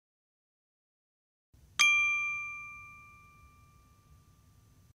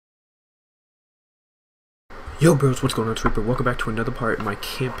Yo bros, what's going on? It's Reaper. Welcome back to another part in my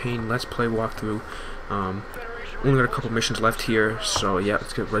campaign Let's Play walkthrough. Only got a couple missions left here, so yeah,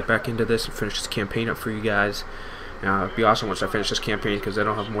 let's get right back into this and finish this campaign up for you guys. It'd be awesome once I finish this campaign because I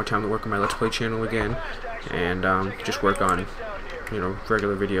don't have more time to work on my Let's Play channel again, and just work on,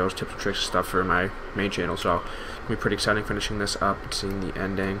 regular videos, tips and tricks and stuff for my main channel. So it'll be pretty exciting finishing this up and seeing the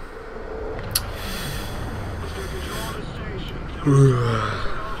ending.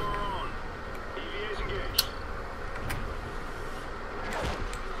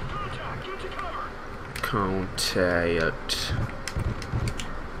 Contact.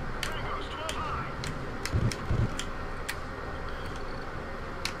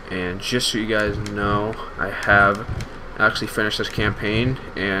 And just so you guys know, I have actually finished this campaign,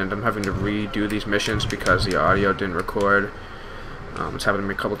 and I'm having to redo these missions because the audio didn't record. It's happened to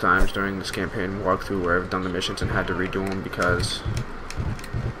me a couple times during this campaign walkthrough where I've done the missions and had to redo them because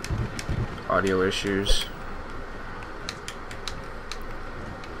audio issues.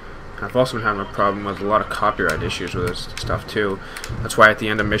 I've also been having a problem with a lot of copyright issues with this stuff too. That's why at the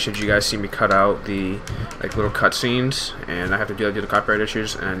end of missions you guys see me cut out the little cutscenes, and I have to deal with the copyright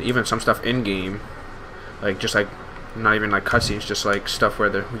issues, and even some stuff in game, not even like cutscenes, just like stuff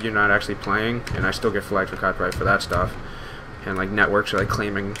where you're not actually playing, and I still get flagged for copyright for that stuff. And like networks are like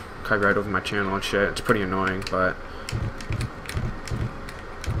claiming copyright over my channel and shit. It's pretty annoying, but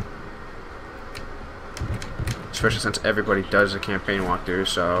especially since everybody does a campaign walkthrough,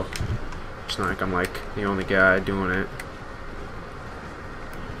 so it's not like I'm like the only guy doing it.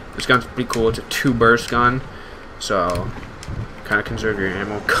 This gun's pretty cool. It's a 2-burst gun, so kind of conserve your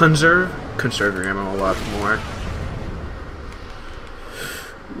ammo. Conserve your ammo a lot more.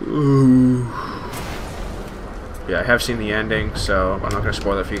 Ooh. Yeah, I have seen the ending, so I'm not gonna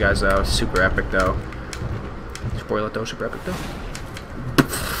spoil it for you guys though. It's super epic though. Spoil it though. Super epic though.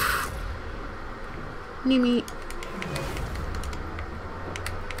 Mimi.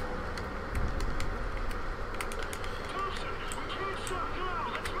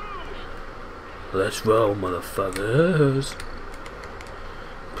 Let's roll, motherfuckers.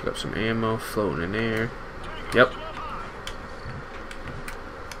 Pick up some ammo floating in there. Yep.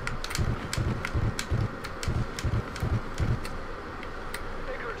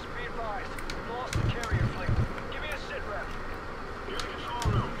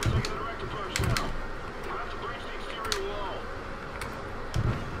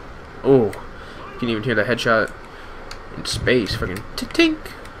 Oh, you can even hear the headshot in space. Fucking tink.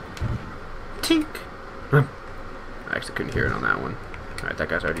 Tink. I actually couldn't hear it on that one. Alright, that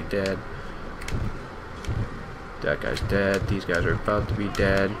guy's already dead. That guy's dead. These guys are about to be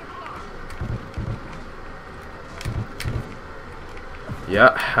dead.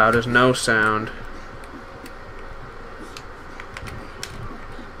 Yeah, how does no sound?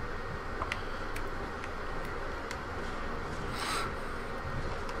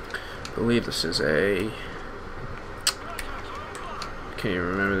 I believe this is a... can't even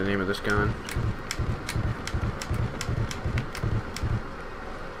remember the name of this gun.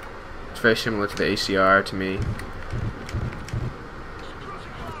 It's very similar to the ACR to me.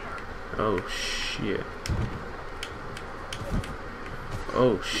 Oh shit.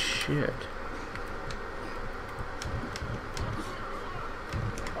 Oh shit.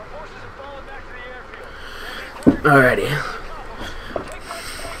 Alrighty.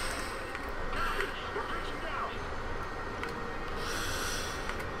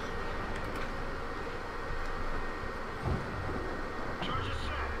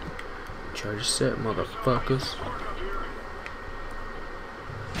 Charge set, motherfuckers.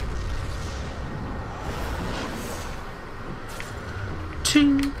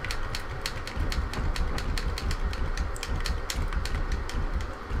 Ting.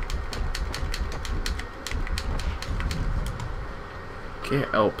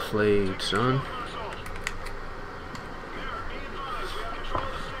 Get outplayed, son.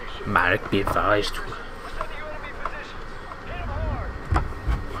 Marek, be advised.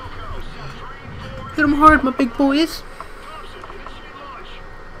 Hit him hard, my big boys.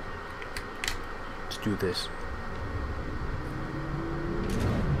 Let's do this.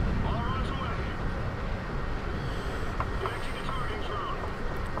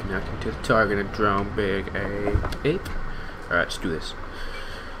 Connecting to the target and drone, big ape. Alright, let's do this.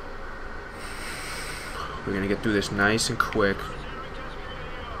 We're gonna get through this nice and quick.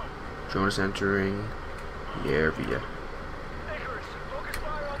 Drone is entering the area.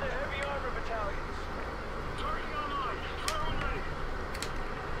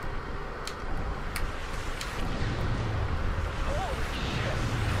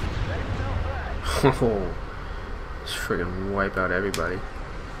 Oh, let's friggin' wipe out everybody.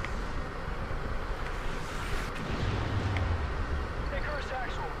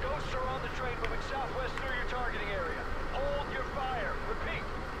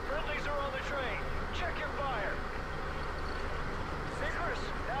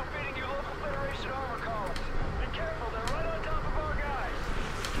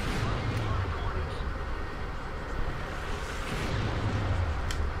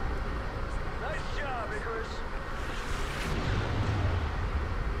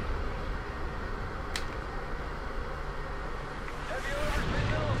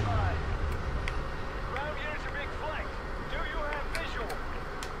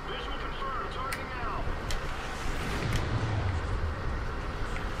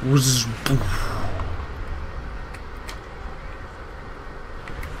 Whoosh, poof.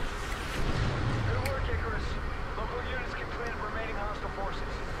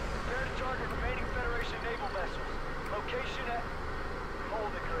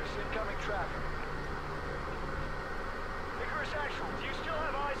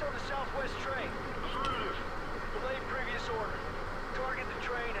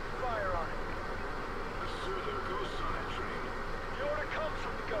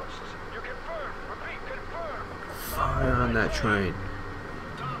 Fire on that train.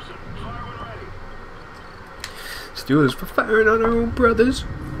 Let's do this for firing on our own brothers.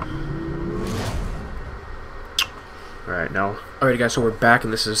 Alright, now. Alright guys, so we're back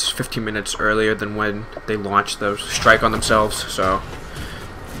and this is 15 minutes earlier than when they launched the strike on themselves. So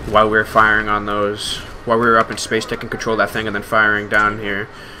while we were firing on those, while we were up in space taking control of that thing and then firing down here,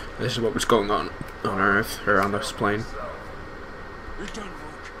 this is what was going on Earth, or on this plane. You're done,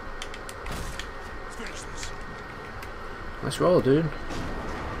 Rook. Let's finish this. Let's roll, dude.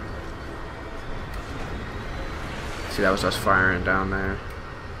 See, that was us firing down there.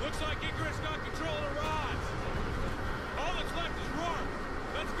 Looks like Icarus got control of the rods. All that's left is Rourke.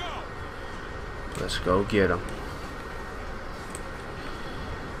 Let's go. Let's go get him.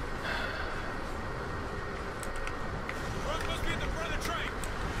 Rourke must be at the front of the train.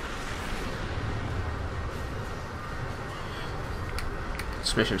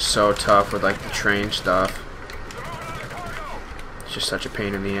 This mission's so tough with like the train stuff. It's just such a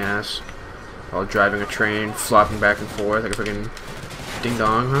pain in the ass. While driving a train, flopping back and forth like a freaking ding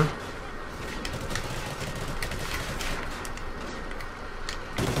dong, huh?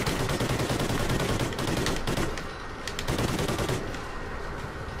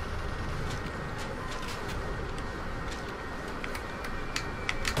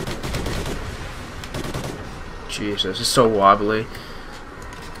 Jesus, it's so wobbly.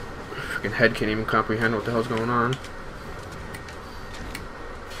 Freaking head can't even comprehend what the hell's going on.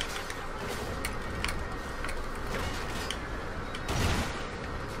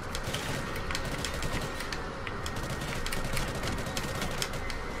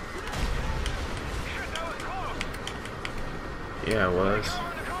 Yeah, it was.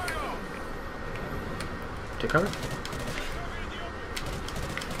 Take cover?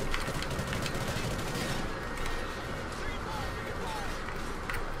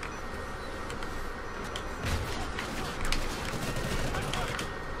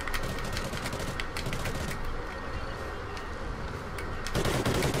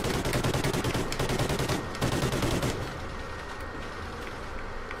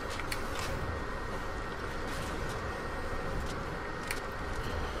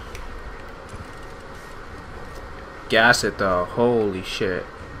 Gas it though, holy shit.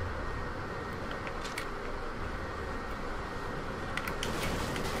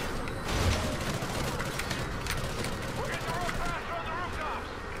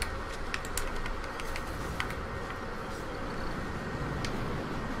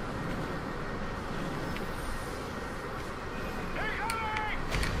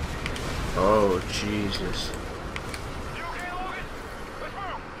 Oh Jesus.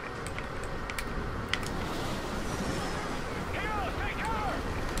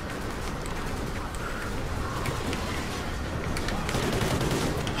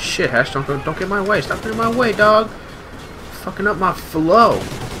 Shit, Hash, don't get in my way. Stop getting in my way, dog. Fucking up my flow.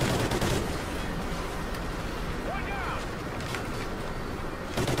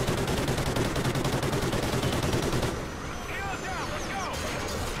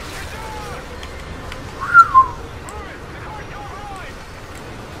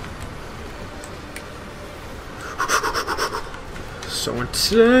 So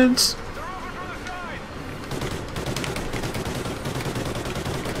intense.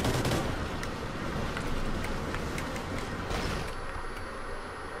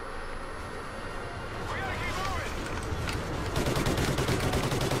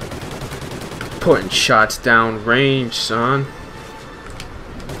 Putting shots down range, son.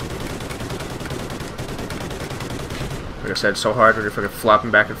 Like I said, it's so hard when you're fucking flopping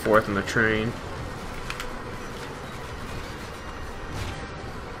back and forth on the train.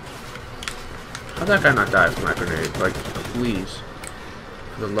 How'd that guy not die from that grenade? Like, please.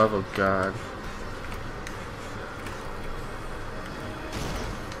 For the love of God.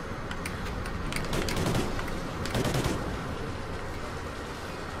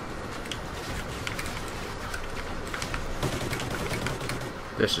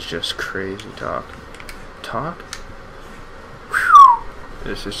 This is just crazy talk. Talk? Whew.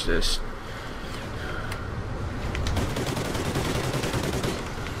 This is just...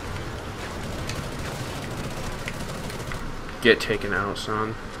 Get taken out,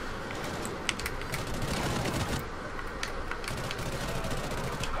 son.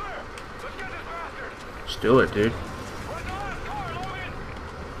 Let's do it, dude.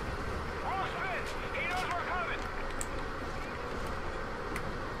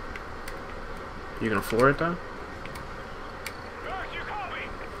 You gonna floor it though?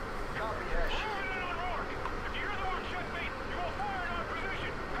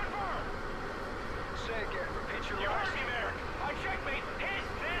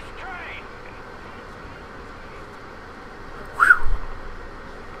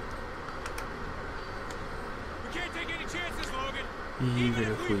 Even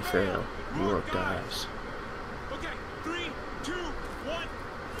if we fail, Rourke dies. Okay, 3, 2, 1.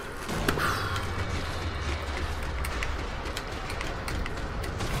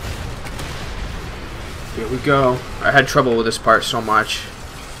 Here we go. I had trouble with this part so much.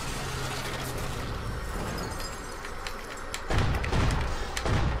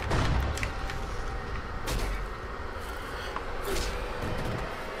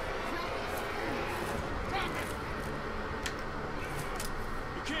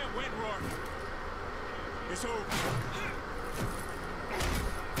 You can't win, Rourke. It's over.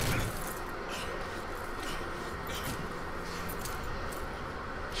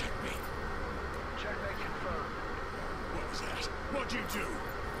 What'd you do?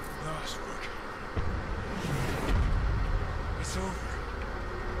 Lost, Rourke. It's over.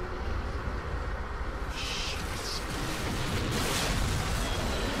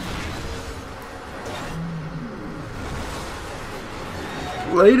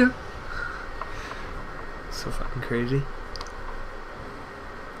 Later. So fucking crazy.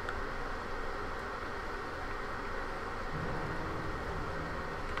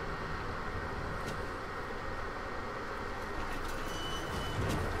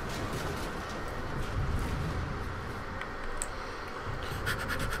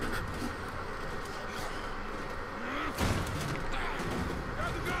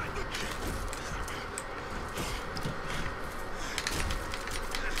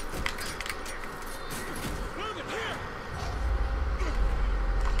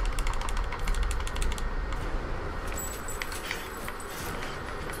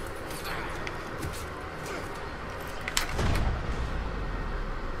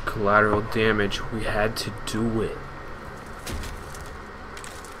 Collateral damage. We had to do it.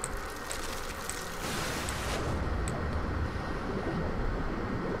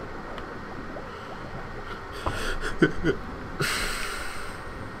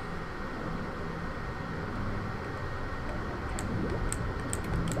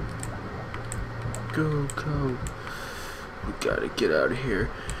 Go, go. We gotta get out of here.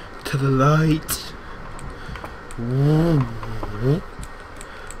 To the light.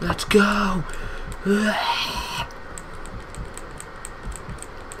 Let's go.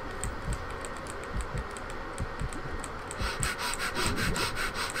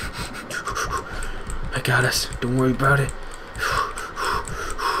 I got us. Don't worry about it.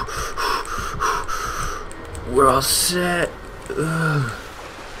 We're all set. Ugh.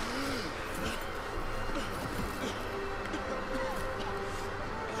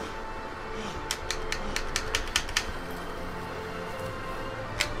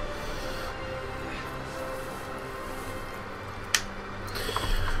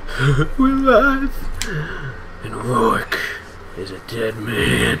 We're alive, and Rourke is a dead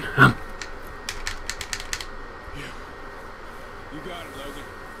man. You got it, Logan.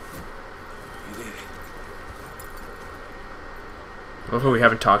 You did it. I love how we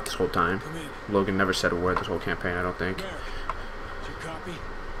haven't talked this whole time. Come in. Logan never said a word this whole campaign, I don't think. Merrick, did you copy?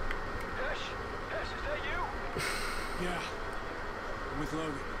 Hesh, is that you? Yeah. I'm with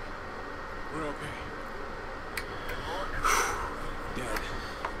Logan. We're okay. Dead.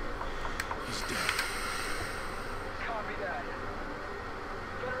 He's dead. Copy that.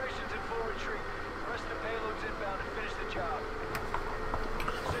 Federation's in full retreat. Rest of the payloads inbound and finish the job.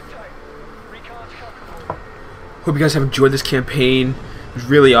 Sit tight. Recon's coming for you. Hope you guys have enjoyed this campaign. It was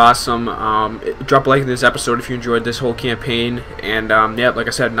really awesome. Drop a like in this episode if you enjoyed this whole campaign. And yeah, like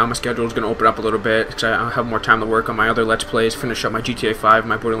I said, now my schedule is going to open up a little bit because I have more time to work on my other Let's Plays, finish up my GTA 5,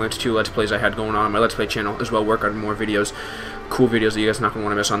 my Borderlands 2 Let's Plays I had going on my Let's Play channel, as well work on more videos, cool videos that you guys are not going to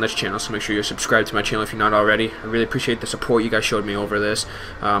want to miss on this channel. So make sure you're subscribed to my channel if you're not already. I really appreciate the support you guys showed me over this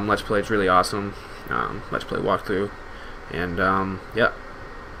Let's Play. It's really awesome. Let's Play walkthrough. And yeah.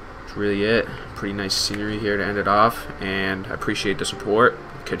 Really it. Pretty nice scenery here to end it off, and I appreciate the support.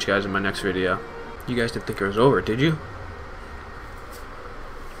 Catch you guys in my next video. You guys didn't think it was over, did you?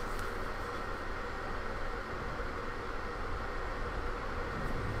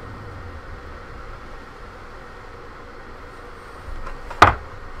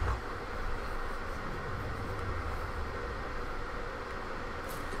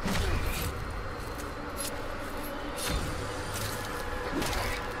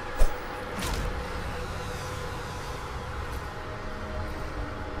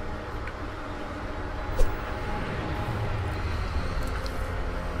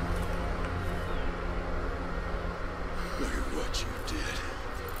 Look at what you did.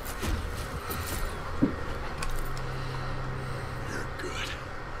 You're good.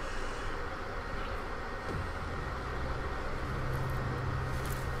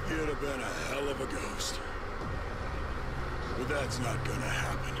 You'd have been a hell of a ghost. But that's not gonna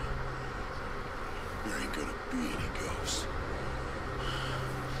happen. There ain't gonna be any ghosts.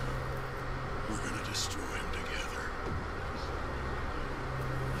 We're gonna destroy him together.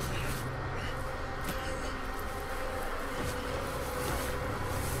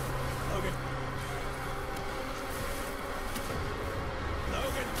 Logan.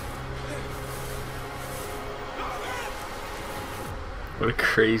 Logan. What a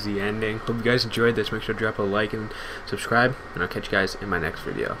crazy ending. Hope you guys enjoyed this. Make sure to drop a like and subscribe, and I'll catch you guys in my next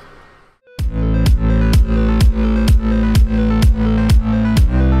video.